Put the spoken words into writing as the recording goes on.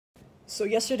So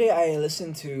yesterday I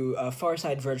listened to Far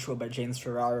Side Virtual by James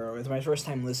Ferraro. It was my first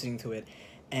time listening to it,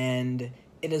 and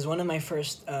it is one of my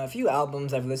first few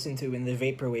albums I've listened to in the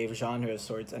vaporwave genre of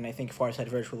sorts. And I think Far Side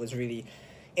Virtual is really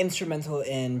instrumental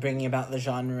in bringing about the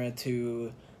genre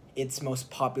to its most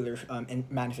popular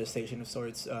manifestation of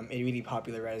sorts. It really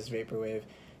popularized vaporwave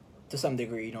to some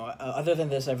degree. Other than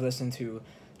this, I've listened to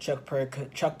Chuck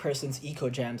Person's Eco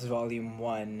Jams Volume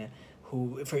One.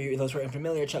 Who, for you, those who are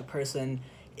unfamiliar, Chuck Person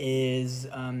is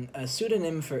a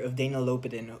pseudonym for of Dana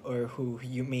Lopedin, or who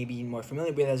you may be more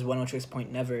familiar with as 106 Point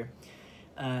Never.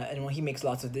 And he makes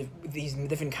lots of these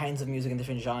different kinds of music in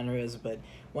different genres, but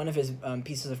one of his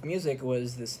pieces of music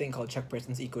was this thing called Chuck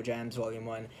Person's Eco Jams Volume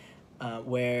 1,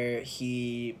 where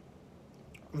he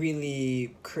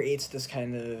really creates this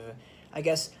kind of, I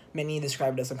guess many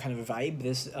describe it as some kind of vibe.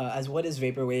 As what is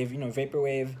Vaporwave?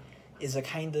 Vaporwave is a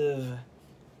kind of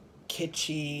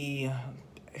kitschy,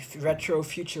 retro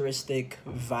futuristic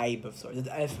vibe of sorts.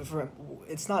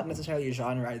 It's not necessarily a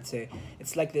genre, I'd say.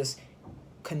 It's like this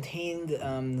contained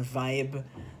vibe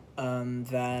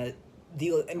that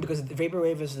deal, and because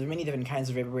vaporwave there's many different kinds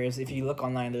of vaporwaves. If you look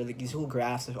online, there are like these whole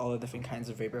graphs of all the different kinds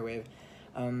of vaporwave.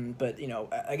 But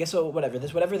I guess, so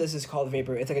whatever this is called,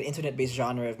 vapor. It's like an internet based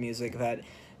genre of music that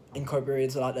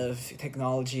incorporates a lot of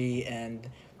technology and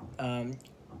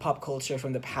pop culture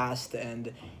from the past,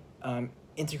 and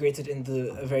integrates it into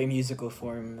a very musical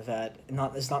form that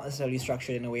is not necessarily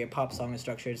structured in a way a pop song is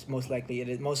structured. It's most likely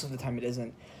most of the time it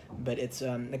isn't, but it's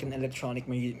like an electronic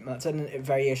it's a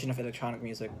variation of electronic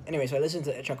music. Anyway, so I listened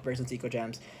to Chuck Person's Eco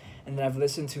Jams, and then I've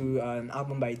listened to an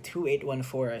album by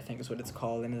 2814, I think is what it's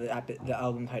called, and the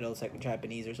album title is like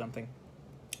Japanese or something.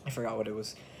 I forgot what it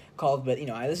was called, but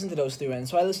I listened to those two, and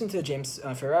so I listened to James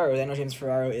Ferraro. I know James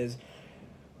Ferraro is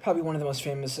probably one of the most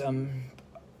famous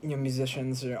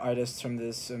musicians or artists from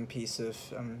this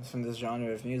from this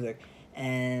genre of music.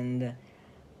 And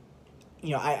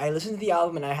I listened to the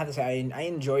album, and I have to say I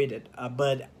enjoyed it,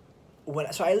 but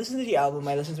so I listened to the album,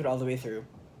 I listened to it all the way through,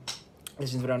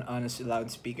 listened to it on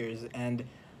loudspeakers, and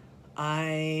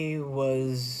I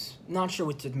was not sure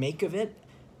what to make of it.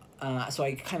 So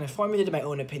I kind of formulated my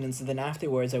own opinions, and then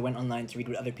afterwards I went online to read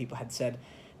what other people had said,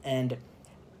 and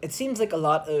it seems like a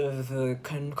lot of the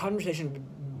conversation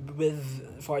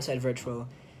with Far Side Virtual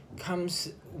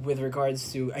comes with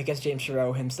regards to, I guess, James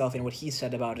Ferraro himself and what he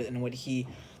said about it, and what he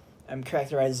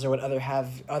characterizes, or what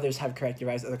others have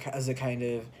characterized as a kind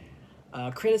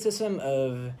of criticism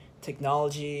of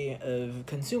technology, of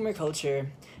consumer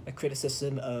culture, a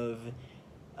criticism of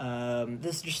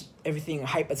this just everything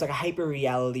hype. It's like a hyper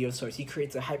reality of sorts. He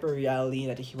creates a hyper reality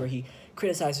where he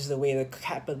criticizes the way the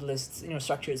capitalist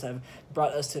structures have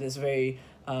brought us to this very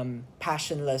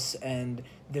passionless and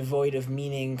devoid of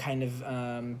meaning kind of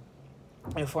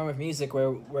a form of music,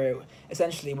 where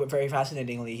essentially, very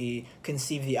fascinatingly, he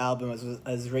conceived the album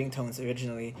as ringtones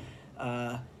originally.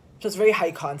 So it's very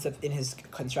high concept in his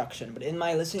construction, but in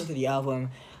my listening to the album,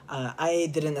 I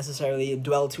didn't necessarily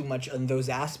dwell too much on those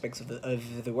aspects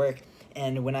of the work.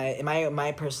 And when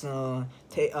my personal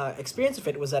experience of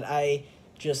it was that I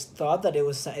just thought that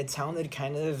it sounded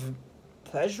kind of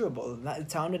pleasurable.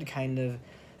 It sounded kind of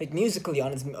like musically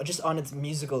on its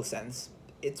musical sense.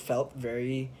 It felt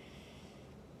very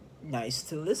nice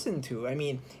to listen to. I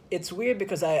mean, it's weird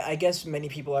because I guess many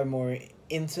people are more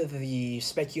into the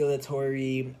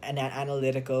speculatory and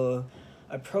analytical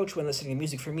approach when listening to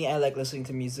music. For me, I like listening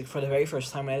to music for the very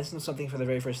first time. When I listen to something for the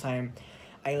very first time,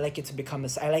 I like it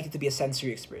to be a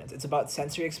sensory experience. It's about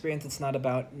sensory experience. It's not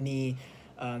about me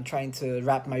trying to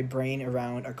wrap my brain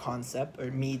around a concept, or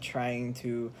me trying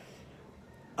to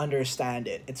understand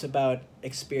it. It's about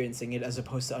experiencing it as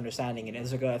opposed to understanding it.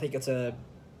 I think it's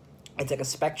like a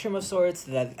spectrum of sorts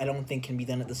that I don't think can be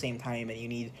done at the same time,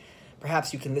 and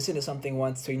perhaps you can listen to something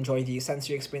once to enjoy the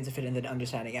sensory experience of it and then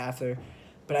understanding after,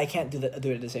 but I can't do it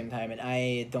at the same time, and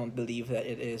I don't believe that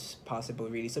it is possible,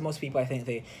 really. So most people, I think,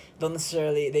 they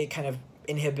kind of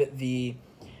inhibit the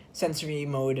sensory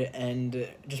mode and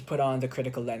just put on the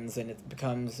critical lens, and it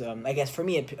becomes I guess for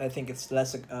me I think it's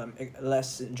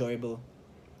less enjoyable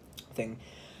thing.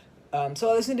 So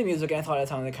I listened to music, and I thought it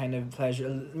sounded kind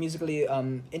of musically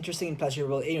interesting and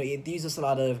pleasurable. It uses a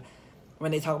lot of,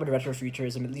 when they talk about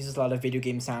retrofuturism, it uses a lot of video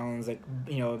game sounds, like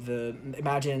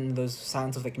imagine those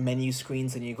sounds of like menu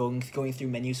screens, and you're going through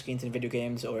menu screens in video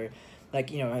games, or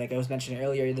like like I was mentioning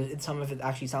earlier, some of it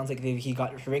actually sounds like he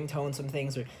got ringtones, some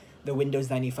things, or the Windows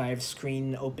 95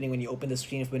 screen opening, when you open the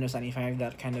screen of Windows 95,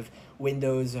 that kind of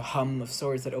Windows hum of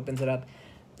sorts that opens it up,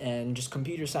 and just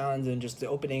computer sounds, and just the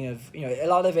opening of, a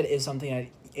lot of it is something that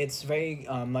it's very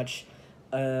much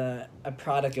a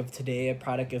product of today, a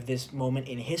product of this moment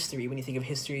in history. When you think of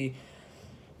history,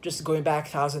 just going back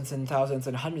thousands and thousands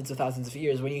and hundreds of thousands of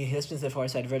years, when you listen to Far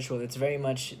Side Virtual, it's very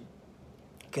much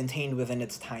contained within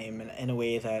its time in a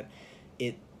way that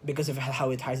it, because of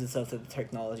how it ties itself to the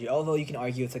technology. Although you can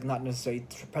argue it's like not necessarily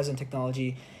present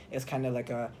technology, it's kind of like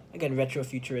a, again,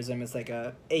 retrofuturism. It's like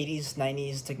a 80s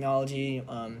 90s technology,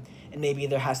 and maybe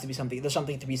there's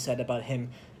something to be said about him,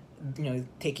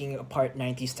 taking apart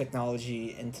 90s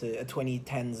technology into a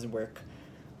 2010s work.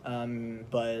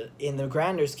 But in the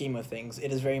grander scheme of things,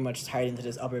 it is very much tied into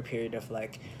this upper period of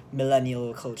like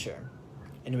millennial culture,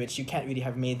 in which you can't really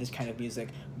have made this kind of music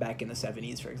back in the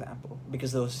 70s, for example,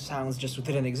 because those sounds just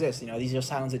didn't exist. These are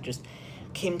sounds that just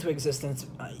came to existence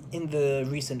in the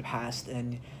recent past,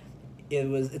 and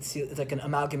it's like an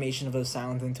amalgamation of those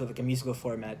sounds into like a musical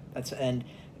format. And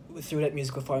through that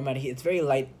musical format, it's very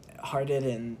light-hearted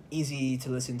and easy to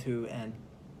listen to, and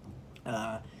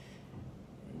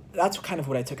that's kind of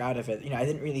what I took out of it. I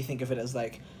didn't really think of it as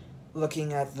like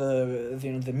looking at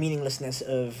the meaninglessness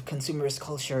of consumerist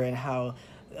culture and how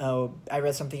I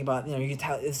read something about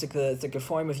it's like a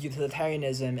form of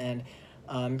utilitarianism, and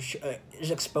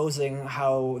just exposing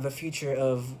how the future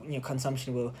of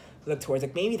consumption will look towards.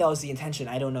 Like, maybe that was the intention,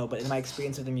 I don't know, but in my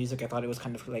experience of the music, I thought it was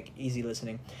kind of like easy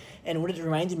listening. And what it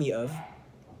reminded me, I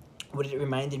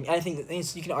think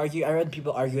that you can argue, I read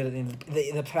people argue that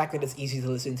the fact that it's easy to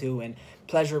listen to and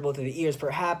pleasurable to the ears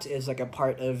perhaps is like a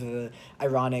part of the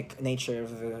ironic nature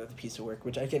of the piece of work,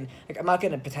 which I'm not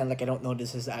going to pretend like I don't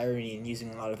notice this irony in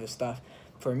using a lot of this stuff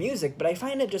for music, but I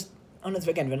find it just, when it's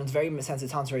very sense, it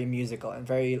sounds very musical and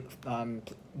very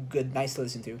good, nice to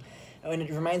listen to. And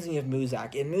it reminds me of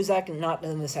muzak. In muzak, not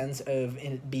in the sense of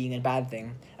it being a bad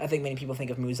thing. I think many people think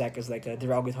of muzak as like a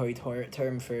derogatory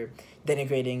term for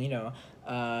denigrating,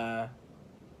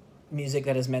 music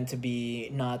that is meant to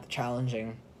be not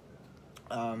challenging.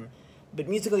 But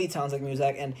musically, it sounds like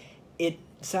muzak, and it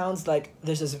sounds like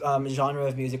there's this genre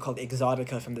of music called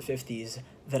exotica from the 50s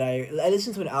that I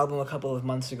listened to an album a couple of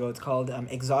months ago. It's called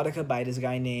Exotica by this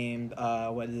guy named,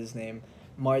 what is his name?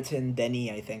 Martin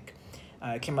Denny, I think.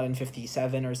 It came out in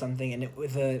 57 or something, and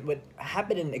what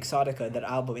happened in Exotica, that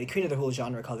album, it created a whole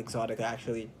genre called exotica,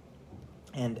 actually.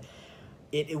 And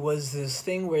it was this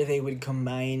thing where they would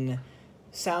combine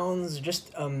sounds,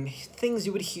 just things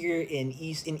you would hear in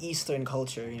Eastern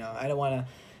culture. I don't want to,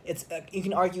 it's you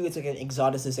can argue it's like an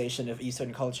exoticization of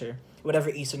Eastern culture, whatever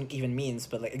Eastern even means,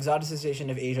 but like exoticization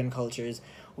of Asian cultures,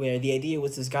 where the idea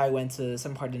was this guy went to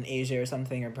some part in Asia or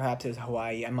something, or perhaps it was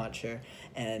Hawaii, I'm not sure,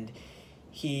 and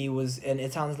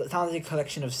it sounds like a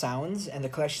collection of sounds, and the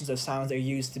collections of sounds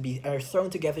are thrown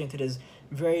together into this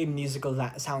very musical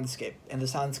soundscape, and the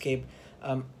soundscape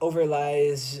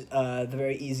overlies the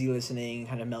very easy listening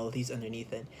kind of melodies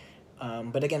underneath it.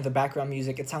 But again, the background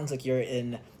music, it sounds like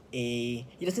it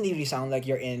doesn't even sound like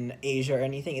you're in Asia or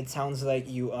anything. It sounds like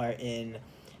you are in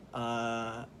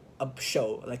a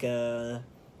show, like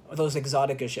those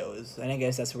exotica shows, and I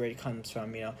guess that's where it comes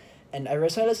from, And I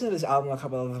listened to this album a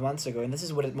couple of months ago, and this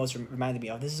is what it most reminded me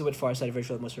of. This is what Far Side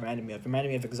Virtual most reminded me of. It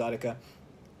reminded me of exotica,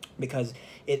 because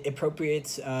it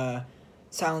appropriates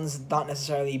sounds not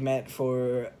necessarily meant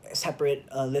for separate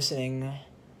listening,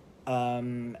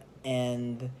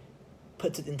 and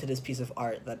puts it into this piece of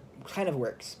art that kind of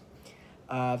works.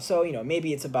 So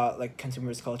maybe it's about like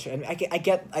consumerist culture, and I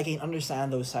can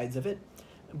understand those sides of it.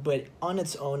 But on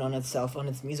its own, on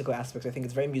its musical aspects, I think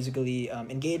it's very musically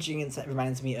engaging, and it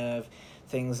reminds me of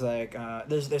things like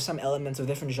there's some elements of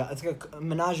different genres. It's like a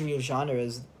menagerie of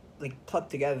genres like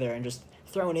plucked together and just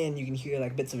thrown in. You can hear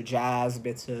like bits of jazz,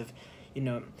 bits of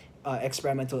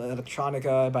experimental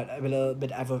electronica, but a little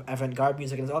bit of avant-garde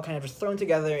music, and it's all kind of just thrown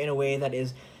together in a way that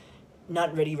is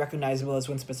not really recognizable as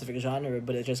one specific genre,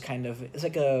 but it just kind of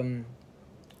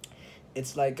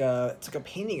it's like a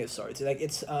painting of sorts. Like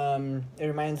it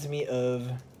reminds me of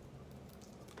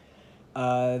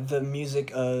the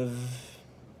music of,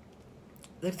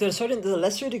 like, to a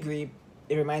lesser degree,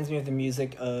 it reminds me of the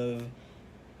music of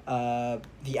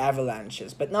the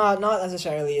Avalanches, but not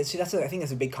necessarily. I think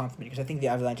that's a big compliment, because I think the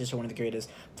Avalanches are one of the greatest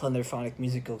plunderphonic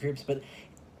musical groups. But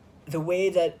the way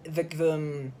that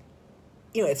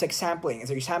it's like sampling.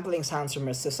 So you're sampling sounds from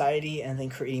a society and then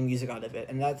creating music out of it,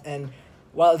 and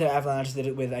while the Avalanche did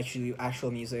it with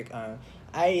actual music,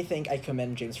 I think I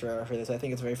commend James Ferraro for this. I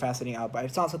think it's a very fascinating album.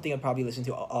 It's not something I'd probably listen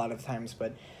to a lot of times,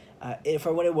 but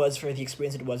for what it was, for the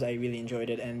experience it was, I really enjoyed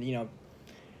it. And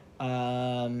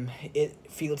it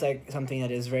feels like something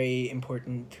that is very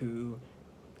important to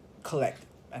collect,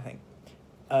 I think.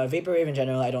 Vaporwave in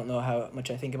general, I don't know how much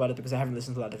I think about it, because I haven't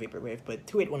listened to a lot of Vaporwave, but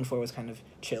 2814 was kind of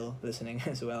chill listening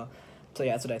as well. So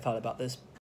yeah, that's what I thought about this.